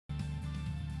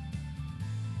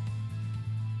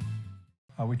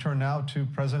We turn now to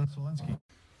President Zelensky.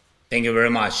 Thank you very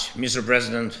much, Mr.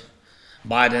 President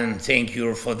Biden. Thank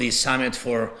you for this summit,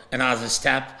 for another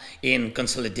step in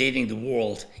consolidating the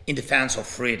world in defense of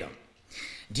freedom.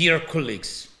 Dear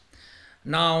colleagues,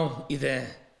 now is a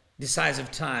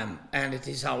decisive time, and it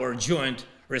is our joint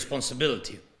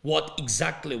responsibility. What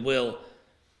exactly will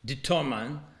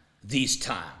determine this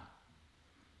time?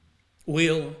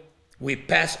 Will we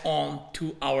pass on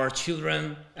to our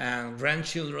children and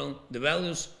grandchildren the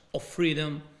values of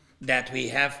freedom that we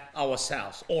have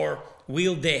ourselves, or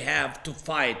will they have to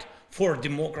fight for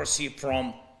democracy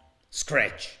from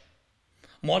scratch?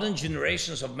 Modern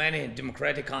generations of many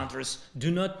democratic countries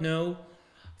do not know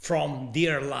from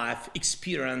their life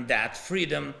experience that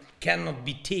freedom cannot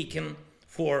be taken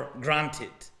for granted.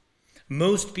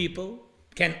 Most people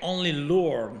can only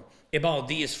learn about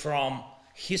this from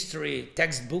history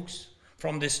textbooks,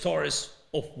 from the stories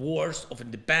of wars of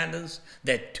independence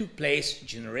that took place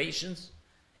generations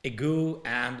ago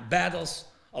and battles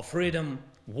of freedom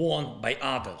won by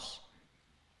others.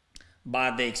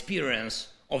 But the experience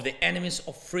of the enemies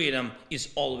of freedom is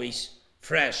always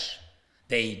fresh.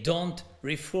 They don't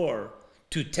refer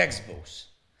to textbooks.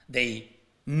 They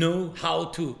know how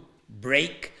to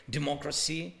break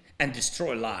democracy and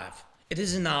destroy life. It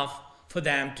is enough for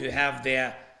them to have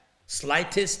their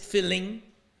slightest feeling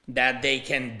that they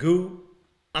can go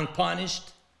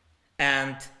unpunished,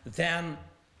 and then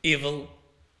evil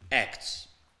acts.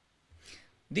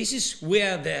 This is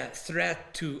where the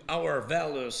threat to our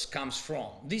values comes from.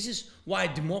 This is why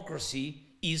democracy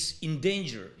is in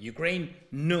danger. Ukraine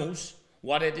knows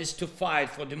what it is to fight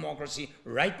for democracy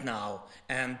right now,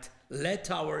 and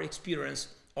let our experience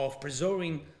of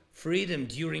preserving freedom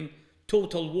during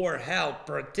total war help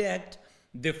protect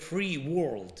the free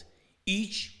world,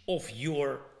 each of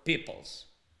your peoples.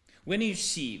 When you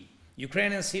see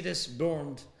Ukrainian cities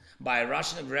burned by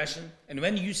Russian aggression, and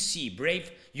when you see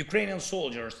brave Ukrainian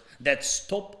soldiers that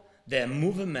stop the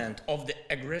movement of the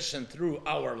aggression through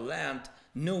our land,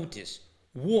 notice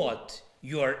what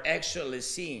you are actually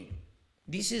seeing.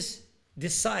 This is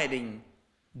deciding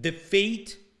the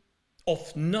fate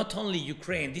of not only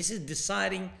Ukraine, this is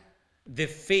deciding the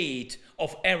fate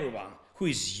of everyone who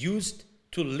is used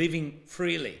to living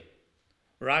freely.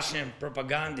 Russian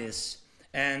propagandists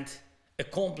and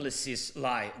accomplices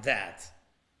like that.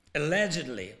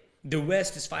 Allegedly, the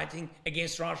West is fighting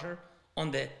against Russia on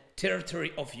the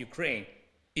territory of Ukraine.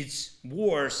 It's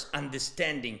worth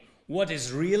understanding what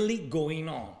is really going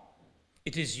on.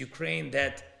 It is Ukraine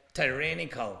that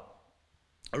tyrannical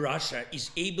Russia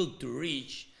is able to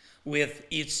reach with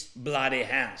its bloody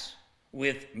hands,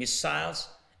 with missiles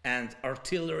and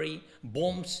artillery,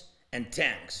 bombs and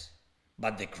tanks.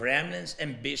 But the Kremlin's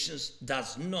ambitions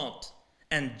does not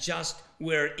and just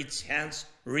where its hands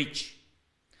reach.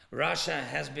 Russia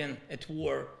has been at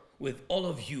war with all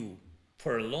of you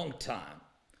for a long time,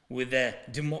 with the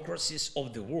democracies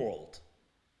of the world.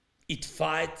 It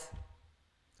fights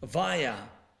via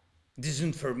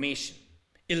disinformation,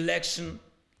 election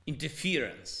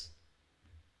interference,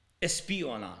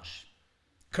 espionage,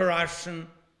 corruption,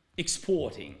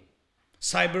 exporting,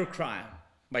 cybercrime,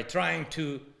 by trying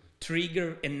to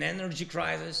trigger an energy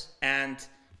crisis and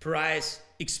price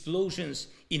explosions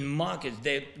in markets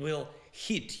that will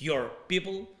hit your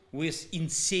people with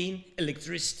insane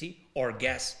electricity or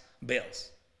gas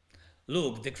bills.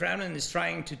 Look, the Kremlin is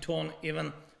trying to turn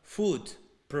even food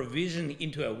provision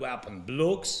into a weapon,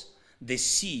 blocks the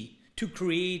sea to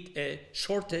create a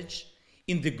shortage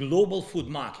in the global food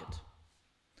market.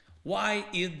 Why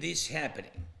is this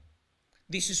happening?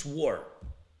 This is war.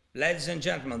 Ladies and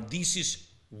gentlemen, this is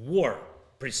war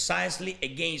precisely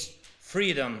against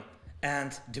freedom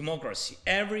and democracy.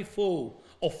 Every foe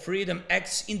of freedom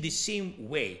acts in the same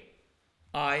way.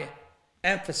 I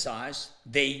emphasize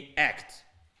they act.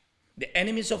 The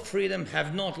enemies of freedom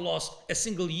have not lost a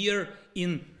single year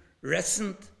in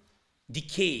recent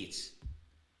decades.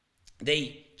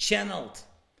 They channeled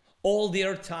all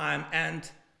their time and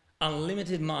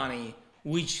unlimited money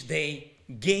which they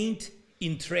gained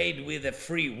in trade with the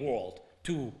free world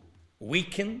to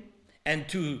weaken and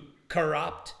to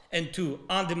corrupt and to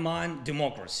undermine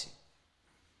democracy.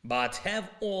 But have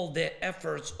all the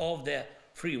efforts of the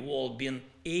free world been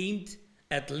aimed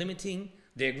at limiting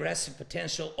the aggressive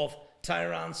potential of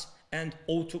tyrants and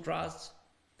autocrats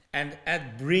and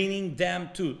at bringing them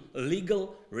to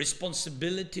legal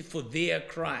responsibility for their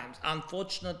crimes?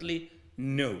 Unfortunately,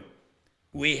 no.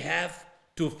 We have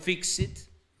to fix it.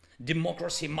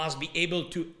 Democracy must be able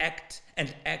to act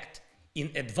and act in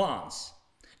advance.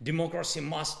 Democracy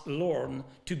must learn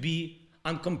to be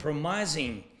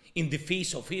uncompromising in the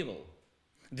face of evil.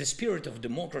 The spirit of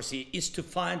democracy is to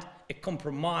find a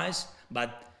compromise,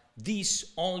 but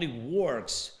this only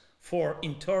works for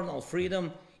internal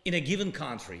freedom in a given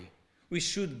country. We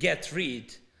should get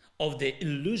rid of the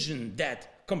illusion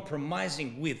that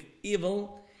compromising with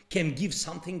evil can give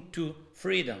something to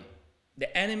freedom.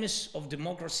 The enemies of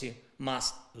democracy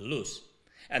must lose.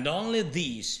 And only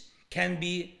these can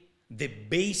be the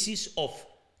basis of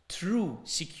true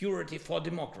security for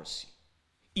democracy.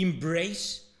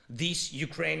 Embrace this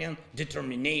Ukrainian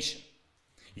determination.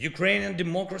 Ukrainian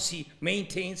democracy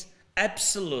maintains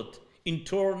absolute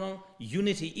internal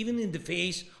unity even in the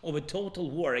face of a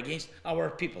total war against our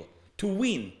people. To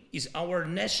win is our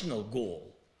national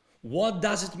goal. What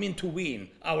does it mean to win?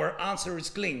 Our answer is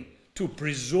clear: to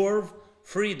preserve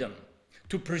freedom,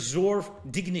 to preserve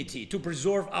dignity, to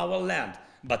preserve our land.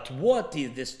 But what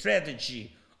is the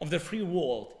strategy of the free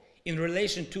world in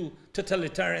relation to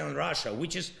totalitarian Russia,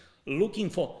 which is looking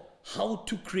for how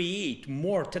to create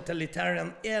more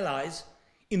totalitarian allies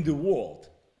in the world?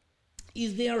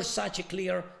 Is there such a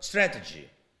clear strategy?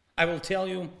 I will tell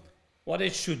you what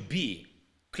it should be.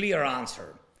 Clear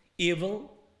answer: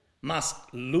 evil must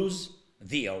lose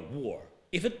their war.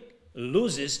 If it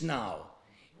loses now,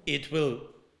 it will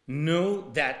know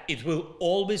that it will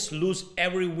always lose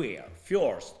everywhere.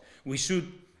 First, we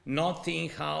should not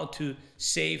think how to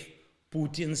save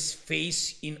Putin's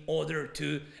face in order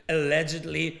to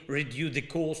allegedly reduce the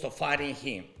cost of fighting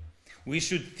him. We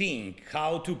should think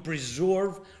how to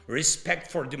preserve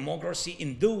respect for democracy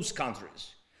in those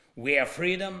countries where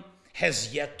freedom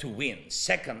has yet to win.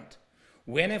 Second,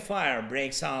 when a fire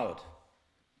breaks out,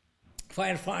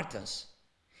 firefighters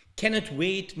cannot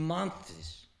wait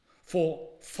months for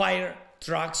fire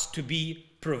trucks to be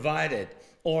provided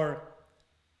or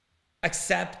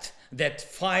accept that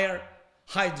fire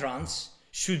hydrants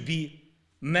should be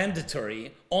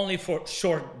mandatory only for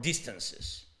short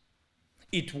distances.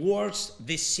 It works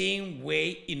the same way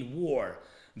in war.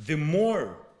 The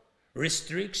more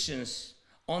restrictions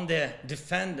on the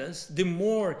defenders, the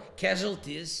more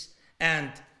casualties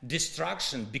and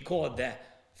destruction, because the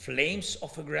flames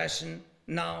of aggression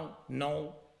now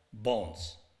know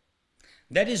bounds.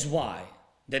 That is why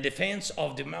the defense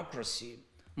of democracy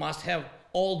must have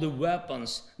all the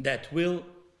weapons that will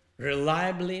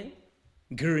reliably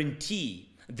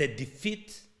guarantee the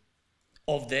defeat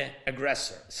of the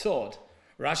aggressor. Third,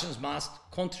 Russians must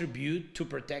contribute to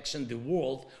protection the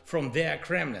world from their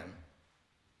Kremlin,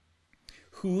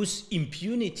 whose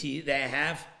impunity they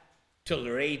have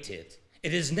tolerated.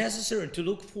 It is necessary to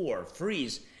look for,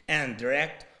 freeze, and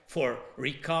direct for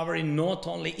recovery not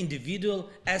only individual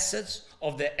assets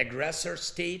of the aggressor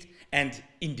state and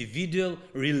individual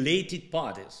related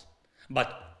parties,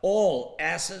 but all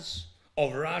assets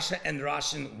of Russia and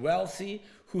Russian wealthy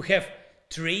who have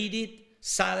traded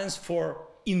silence for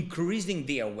increasing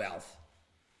their wealth.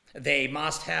 They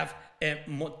must have a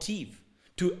motive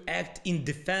to act in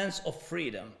defense of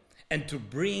freedom and to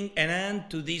bring an end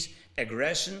to this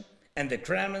aggression and the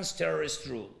Kremlin's terrorist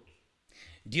rule.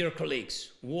 Dear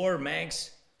colleagues, war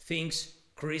makes things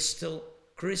crystal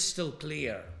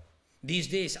clear. These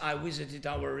days I visited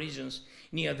our regions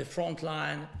near the front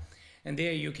line, and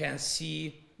there you can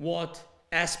see what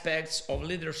aspects of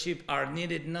leadership are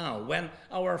needed now. When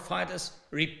our fighters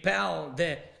repel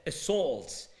the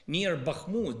assaults near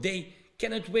Bakhmut, they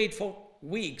cannot wait for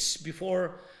weeks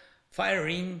before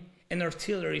firing an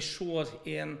artillery shot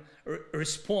in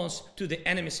response to the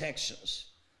enemy's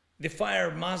actions. The fire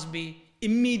must be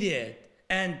immediate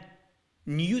and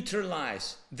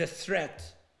neutralize the threat.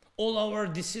 All our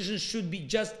decisions should be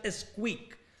just as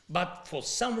quick, but for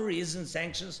some reason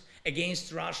sanctions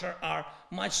against Russia are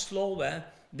much slower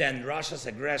than Russia's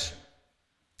aggression.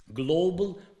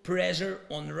 Global pressure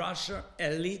on Russia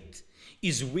elite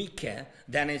is weaker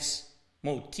than its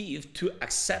motive to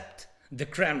accept the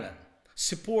Kremlin.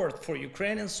 Support for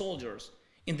Ukrainian soldiers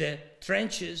in the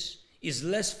trenches is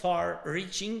less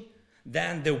far-reaching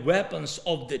than the weapons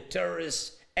of the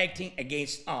terrorists acting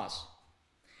against us.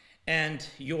 And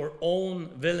your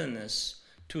own willingness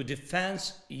to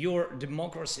defend your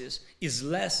democracies is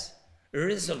less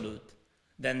resolute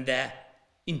than the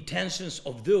intentions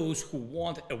of those who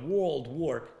want a world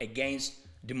war against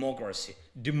democracy.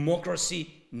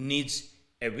 Democracy needs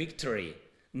a victory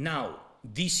now,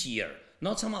 this year,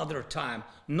 not some other time,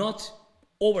 not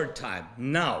over time,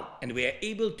 now. And we are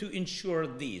able to ensure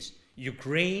this,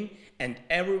 Ukraine and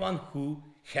everyone who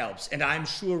helps. And I'm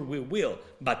sure we will,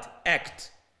 but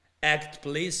act,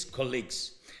 please,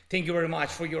 colleagues. Thank you very much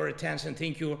for your attention.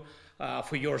 Thank you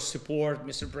for your support,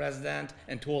 Mr. President,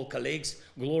 and to all colleagues.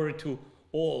 Glory to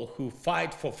all who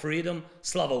fight for freedom.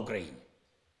 Slava Ukraini!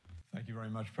 Thank you. you very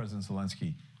much, President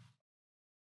Zelensky.